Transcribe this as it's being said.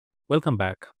Welcome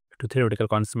back to Theoretical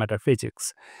Quantum Matter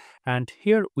Physics. And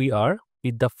here we are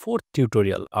with the fourth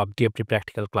tutorial of DFT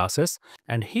practical classes.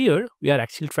 And here we are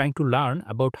actually trying to learn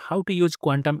about how to use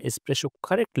Quantum Espresso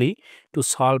correctly to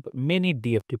solve many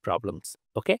DFT problems.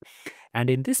 Okay. And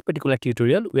in this particular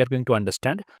tutorial, we are going to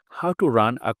understand how to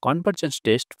run a convergence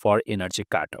test for energy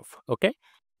cutoff. Okay.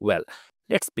 Well,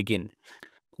 let's begin.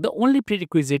 The only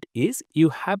prerequisite is you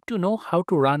have to know how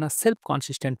to run a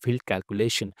self-consistent field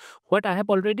calculation, what I have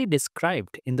already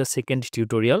described in the second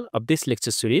tutorial of this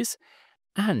lecture series.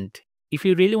 And if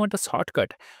you really want a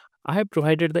shortcut, I have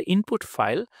provided the input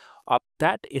file of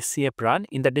that SCF run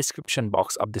in the description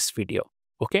box of this video.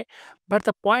 Okay, but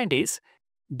the point is,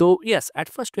 though yes, at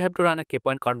first we have to run a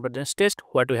k-point convergence test,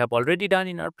 what we have already done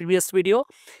in our previous video,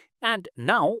 and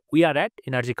now we are at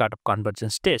energy cutoff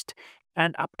convergence test.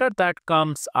 And after that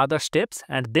comes other steps,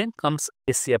 and then comes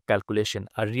SCF calculation,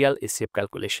 a real SCF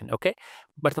calculation. Okay,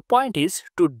 but the point is,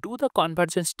 to do the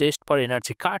convergence test for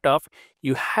energy cutoff,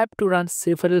 you have to run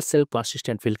several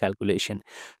self-consistent field calculation.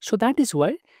 So that is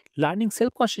why learning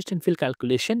self-consistent field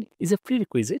calculation is a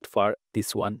prerequisite for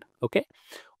this one. Okay,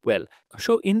 well,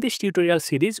 so in this tutorial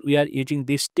series, we are using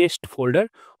this test folder,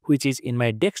 which is in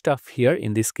my desktop here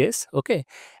in this case. Okay,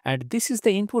 and this is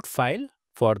the input file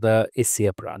for the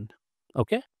SCF run.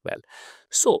 Okay, well,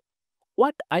 so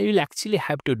what I will actually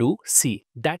have to do, see,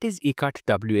 that is ECAT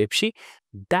WFC,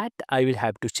 that I will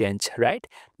have to change, right?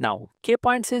 Now, K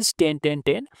points is 10, 10,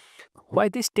 10. Why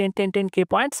this 10, 10, 10 K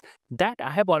points? That I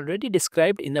have already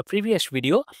described in the previous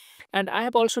video, and I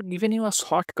have also given you a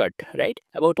shortcut, right,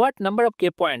 about what number of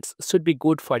K points should be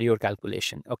good for your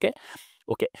calculation. Okay,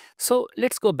 so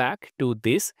let's go back to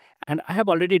this, and I have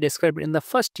already described in the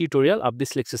first tutorial of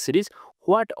this lecture series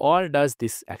what all does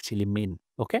this actually mean.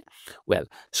 Okay, well,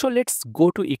 so let's go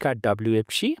to ECAT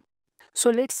WFC. So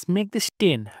let's make this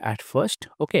 10 at first.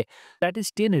 Okay, that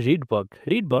is 10 Rydberg.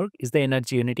 Rydberg is the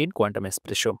energy unit in Quantum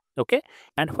Espresso. Okay,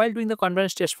 and while doing the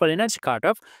convergence test for energy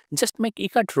cutoff, just make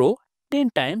ECAT rho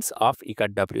 10 times of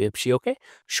ECAT WFC. Okay,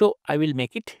 so I will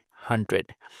make it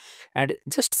 100 and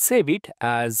just save it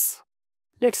as,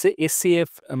 let's say,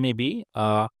 SCF maybe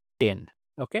 10.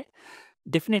 Okay,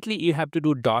 definitely you have to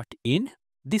do dot in.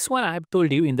 This one I have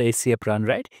told you in the SCF run,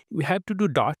 right? You have to do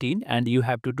dot in and you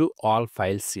have to do all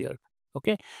files here.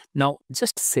 Okay, now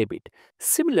just save it.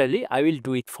 Similarly, I will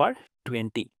do it for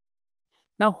 20.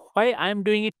 Now, why I am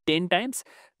doing it 10 times?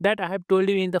 That I have told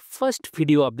you in the first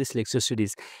video of this lecture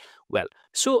series. Well,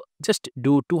 so just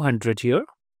do 200 here.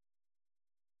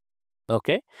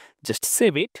 Okay, just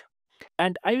save it.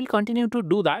 And I will continue to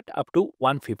do that up to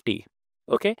 150.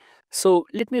 Okay, so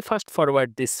let me first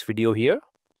forward this video here.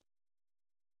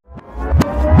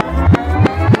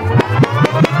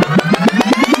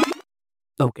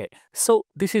 Okay, so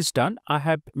this is done. I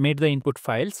have made the input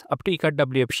files up to ECAT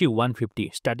WFC 150,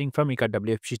 starting from ECAT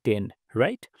WFC 10,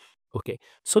 right? Okay,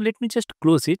 so let me just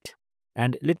close it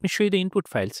and let me show you the input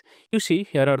files. You see,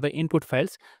 here are the input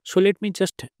files. So let me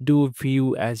just do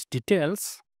view as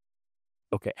details.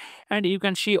 Okay, and you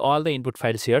can see all the input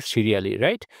files here serially,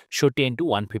 right? So 10 to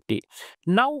 150.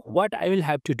 Now what I will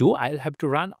have to do, I'll have to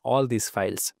run all these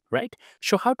files, right?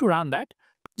 So how to run that?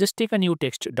 Just take a new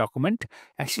text document.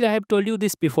 Actually, I have told you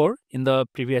this before in the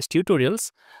previous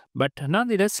tutorials, but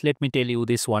nonetheless, let me tell you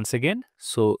this once again.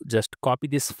 So just copy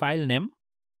this file name.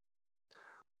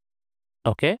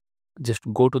 Okay, just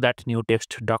go to that new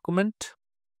text document.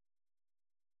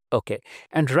 Okay,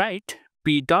 and write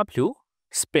pw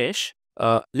space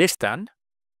less than,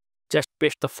 just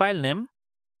paste the file name,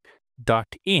 dot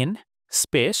in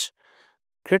space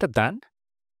greater than,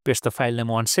 paste the file name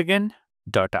once again,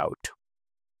 dot out,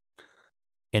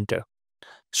 enter.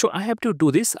 So I have to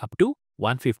do this up to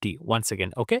 150 once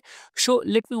again. Okay, so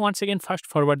let me once again fast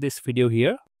forward this video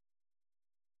here.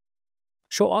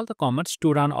 So all the commands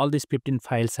to run all these 15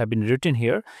 files have been written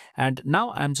here, and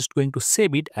now I'm just going to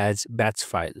save it as batch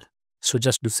file. So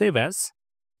just do save as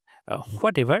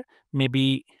whatever,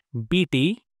 maybe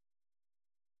bt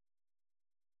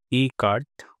ECAT,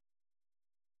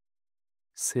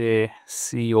 say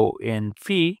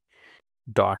conv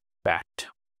dot bat.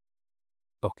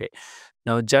 Okay,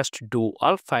 now just do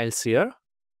all files here,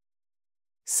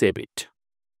 save it.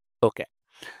 Okay,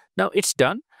 now it's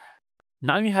done.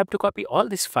 Now you have to copy all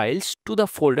these files to the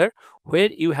folder where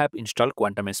you have installed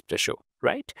Quantum Espresso,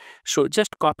 right? So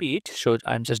just copy it. So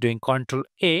I'm just doing Ctrl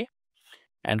A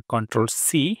and Ctrl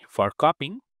C for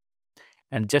copying,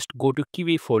 and just go to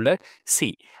QE folder.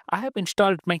 See, I have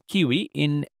installed my QE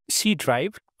in C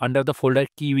drive under the folder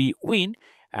QE Win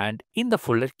and in the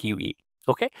folder QE.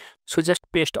 Okay, so just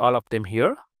paste all of them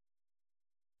here.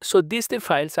 So these three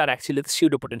files are actually the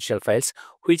pseudo potential files,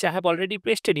 which I have already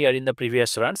pasted here in the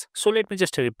previous runs. So let me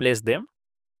just replace them.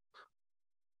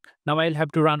 Now I'll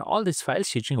have to run all these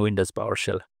files using Windows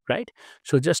PowerShell, right?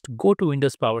 So just go to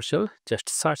Windows PowerShell, just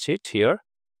search it here.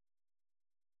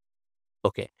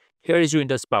 Okay, here is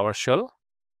Windows PowerShell.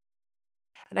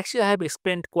 And actually I have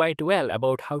explained quite well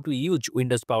about how to use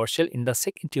Windows PowerShell in the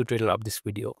second tutorial of this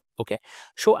video. Okay,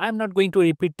 so I'm not going to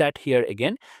repeat that here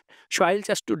again. So I'll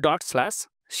just do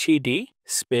 /cd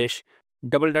space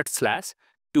 //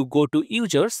 to go to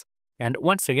users, and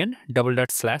once again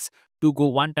 // to go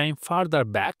one time farther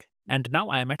back, and now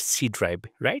I am at C drive,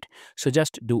 right? So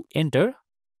just do enter.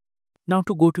 Now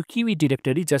to go to QE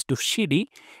directory, just do cd,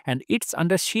 and it's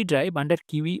under C drive under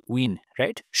QE win,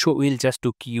 right? So we'll just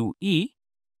do QE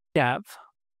tab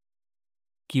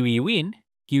QE win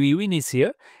is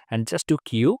here, and just do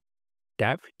Q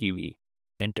tab QE,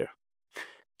 enter.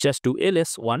 Just do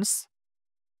ls once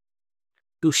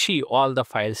to see all the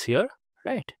files here,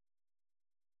 right?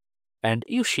 And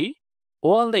you see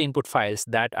all the input files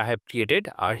that I have created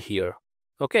are here.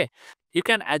 Okay, you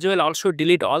can as well also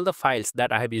delete all the files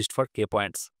that I have used for K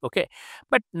points. Okay,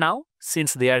 but now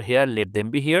since they are here, let them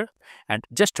be here, and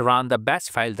just run the batch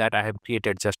file that I have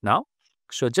created just now.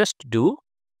 So just do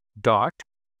 //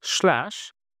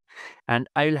 and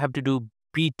I will have to do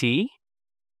bt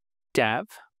tab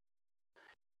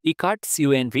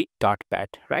ecartconv.bat,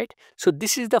 right? So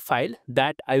this is the file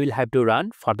that I will have to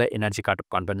run for the energy cutoff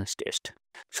convergence test.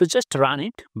 So just run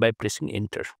it by pressing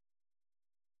enter.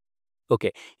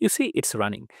 Okay, you see it's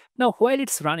running. Now while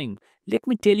it's running, let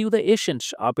me tell you the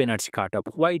essence of energy cutoff.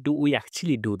 Why do we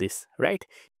actually do this, right?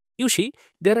 You see,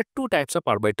 there are two types of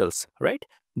orbitals, right?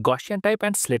 Gaussian type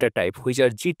and Slater type, which are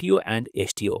GTO and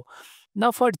STO.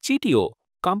 Now for GTO,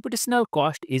 computational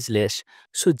cost is less,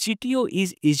 so GTO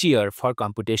is easier for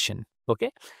computation, okay?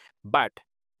 But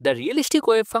the realistic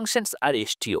wave functions are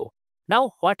STO.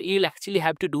 Now what you will actually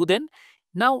have to do then?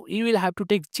 Now you will have to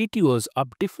take GTOs of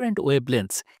different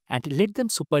wavelengths and let them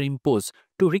superimpose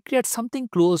to recreate something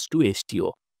close to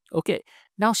STO. Okay,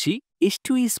 now see,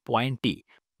 STO is pointy,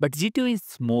 but GTO is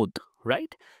smooth,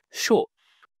 right? So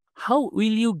how will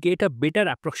you get a better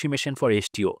approximation for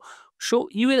STO? So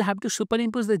you will have to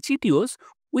superimpose the GTOs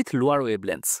with lower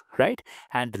wavelengths, right?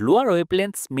 And lower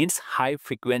wavelengths means high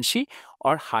frequency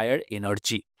or higher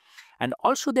energy. And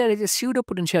also there is a pseudo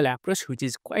potential approach which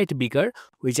is quite bigger,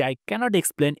 which I cannot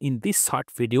explain in this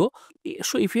short video.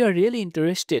 So if you are really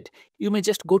interested, you may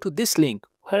just go to this link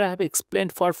where I have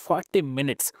explained for 40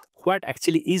 minutes what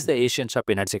actually is the essence of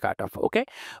energy cutoff. Okay,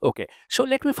 so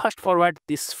let me fast forward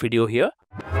this video here.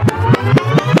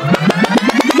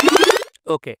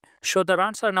 Okay, so the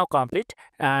runs are now complete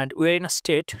and we're in a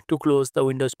state to close the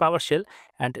Windows PowerShell,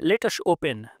 and let us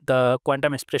open the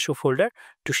Quantum Espresso folder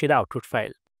to see the output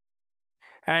file.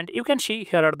 And you can see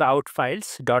here are the out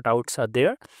files, .outs are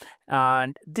there,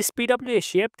 and this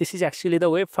PWShape, this is actually the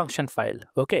wave function file.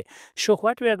 Okay, so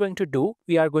what we are going to do,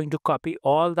 we are going to copy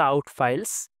all the out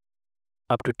files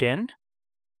up to 10,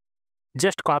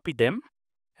 just copy them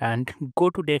and go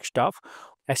to desktop.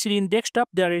 Actually in desktop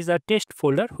there is a test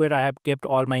folder where I have kept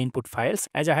all my input files,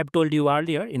 as I have told you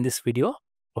earlier in this video.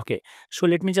 Okay, so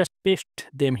let me just paste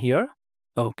them here.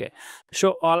 Okay,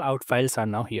 so all out files are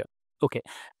now here. Okay,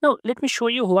 now let me show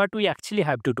you what we actually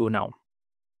have to do now.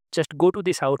 Just go to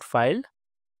this out file,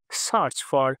 search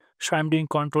for, so I'm doing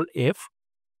Control F,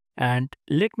 and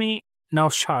let me now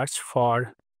search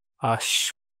for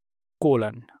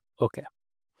colon. Okay,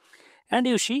 and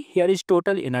you see here is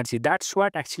total energy. That's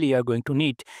what actually you are going to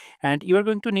need, and you are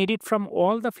going to need it from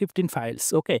all the 15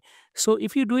 files. Okay, so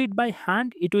if you do it by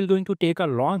hand, it will going to take a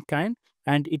long time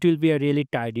and it will be a really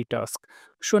tidy task.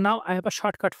 So now I have a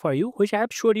shortcut for you, which I have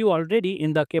showed you already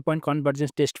in the K-point convergence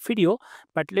test video,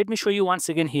 but let me show you once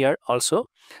again here also.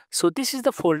 So this is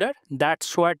the folder,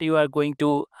 that's what you are going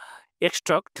to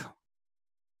extract.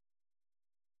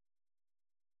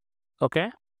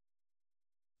 Okay,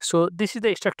 so this is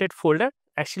the extracted folder.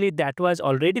 Actually that was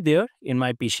already there in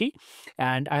my PC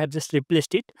and I have just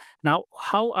replaced it. Now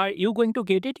how are you going to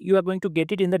get it? You are going to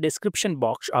get it in the description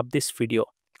box of this video.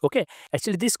 Okay,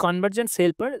 actually this convergence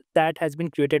helper that has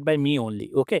been created by me only.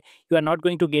 Okay, you are not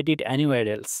going to get it anywhere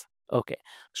else. Okay,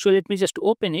 so let me just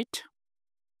open it,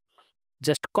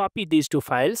 just copy these two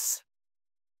files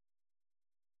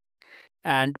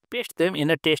and paste them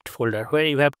in a test folder where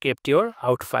you have kept your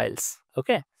out files.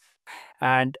 Okay,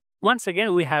 and once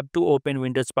again we have to open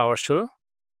Windows PowerShell.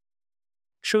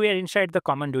 So we are inside the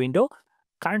command window.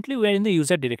 Currently we are in the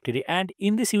user directory, and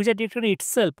in this user directory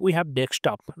itself we have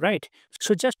desktop, right?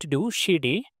 So just do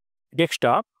cd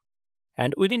desktop,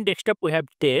 and within desktop we have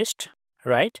test,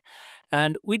 right?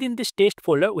 And within this test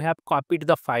folder, we have copied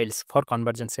the files for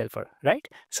convergence helper, right?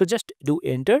 So just do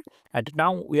enter. And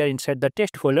now we are inside the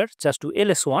test folder. Just do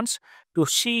ls once to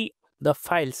see the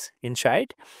files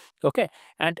inside. Okay.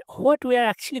 And what we are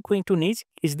actually going to need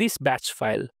is this batch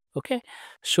file. Okay.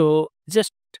 So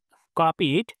just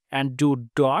copy it and do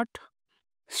dot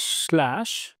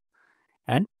slash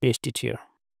and paste it here.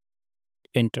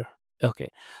 Enter. Okay.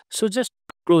 So just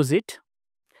close it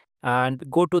and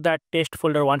go to that test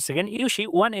folder once again. You see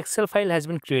one Excel file has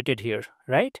been created here,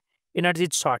 right? Energy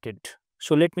is sorted.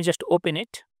 So let me just open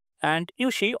it and you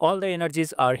see all the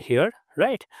energies are here,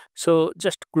 right? So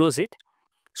just close it.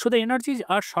 So the energies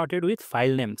are sorted with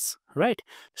file names, right?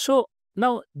 So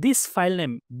now this file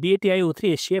name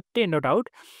BATIO3 SCF10.out,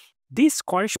 this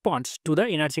corresponds to the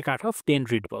energy cutoff 10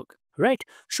 Rydberg, right?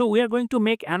 So we are going to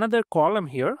make another column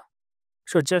here.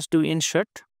 So just do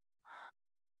insert.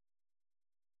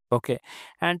 Okay,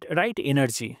 and write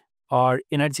energy or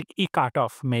energy E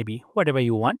cutoff, maybe whatever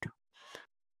you want.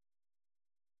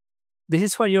 This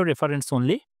is for your reference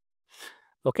only.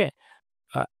 Okay,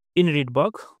 in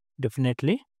Rydberg,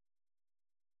 definitely.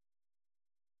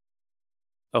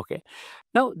 Okay,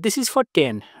 now this is for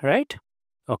 10, right?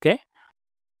 Okay,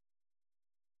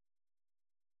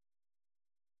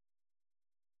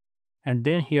 and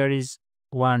then here is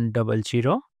 100,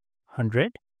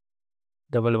 100,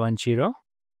 110,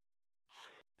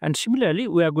 and similarly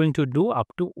we are going to do up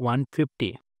to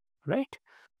 150, right?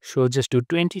 So just do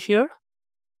 20 here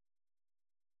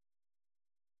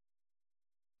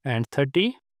and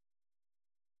 30.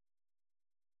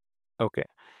 Okay,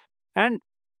 and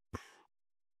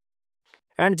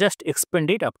just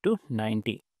expand it up to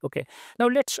 90. Okay, now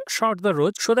let's sort the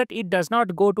rows so that it does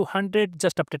not go to 100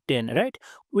 just after 10, right?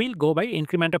 We'll go by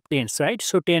increment of 10s, right?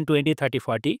 So 10, 20, 30,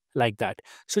 40, like that.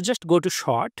 So just go to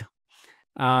sort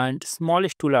and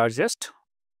smallest to largest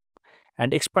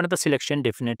and expand the selection,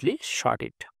 definitely sort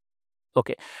it.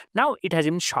 Okay, now it has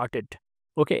been sorted.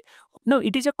 Okay, now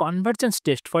it is a convergence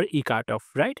test for E cutoff,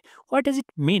 right? What does it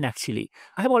mean actually?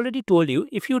 I have already told you,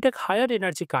 if you take higher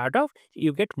energy cutoff,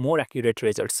 you get more accurate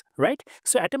results, right?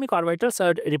 So atomic orbitals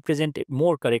are represented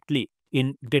more correctly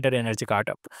in greater energy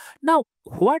cutoff. Now,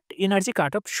 what energy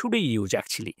cutoff should we use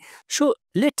actually? So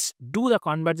let's do the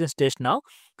convergence test now.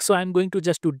 So I'm going to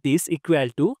just do this equal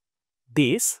to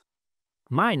this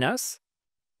minus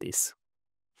this.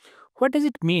 What does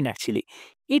it mean actually?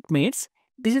 It means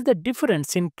this is the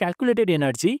difference in calculated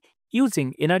energy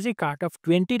using energy cutoff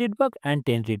 20 Rydberg and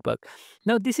 10 Rydberg.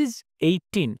 Now this is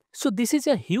 18. So this is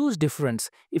a huge difference.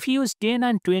 If you use 10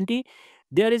 and 20,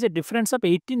 there is a difference of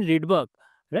 18 Rydberg,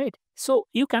 right? So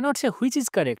you cannot say which is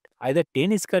correct. Either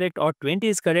 10 is correct or 20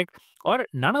 is correct, or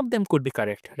none of them could be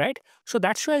correct, right? So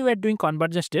that's why we are doing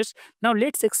convergence test. Now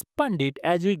let's expand it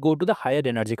as we go to the higher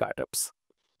energy cutoffs.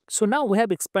 So now we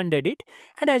have expanded it,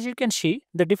 and as you can see,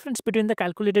 the difference between the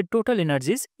calculated total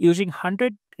energies using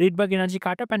 100 Rydberg energy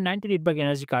cutoff and 90 Rydberg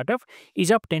energy cutoff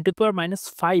is of 10 to the power minus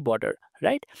 5 order,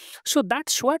 right? So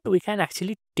that's what we can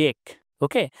actually take.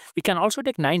 Okay, we can also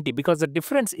take 90 because the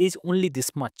difference is only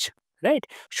this much, right?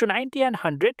 So 90 and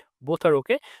 100 both are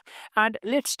okay, and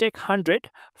let's take 100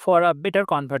 for a better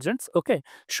convergence. Okay,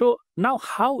 so now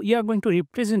how you are going to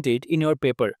represent it in your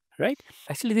paper, right?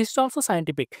 Actually, this is also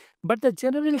scientific, but the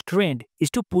general trend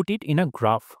is to put it in a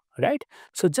graph, right?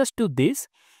 So just do this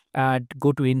and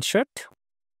go to insert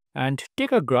and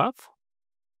take a graph,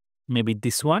 maybe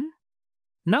this one.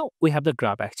 Now we have the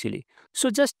graph actually. So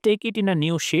just take it in a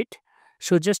new sheet.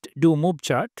 So just do move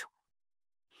chart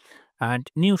and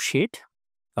new sheet.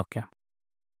 Okay.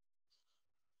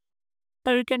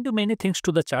 Now you can do many things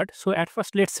to the chart. So at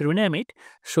first let's rename it.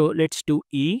 So let's do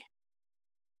E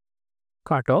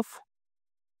cutoff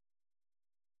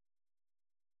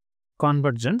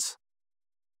convergence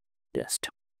test.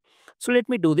 So let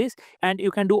me do this, and you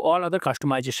can do all other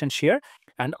customizations here.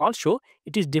 And also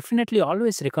it is definitely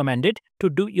always recommended to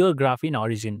do your graph in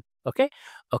origin. Okay.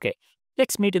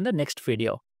 Let's meet in the next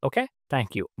video. Okay.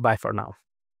 Thank you. Bye for now.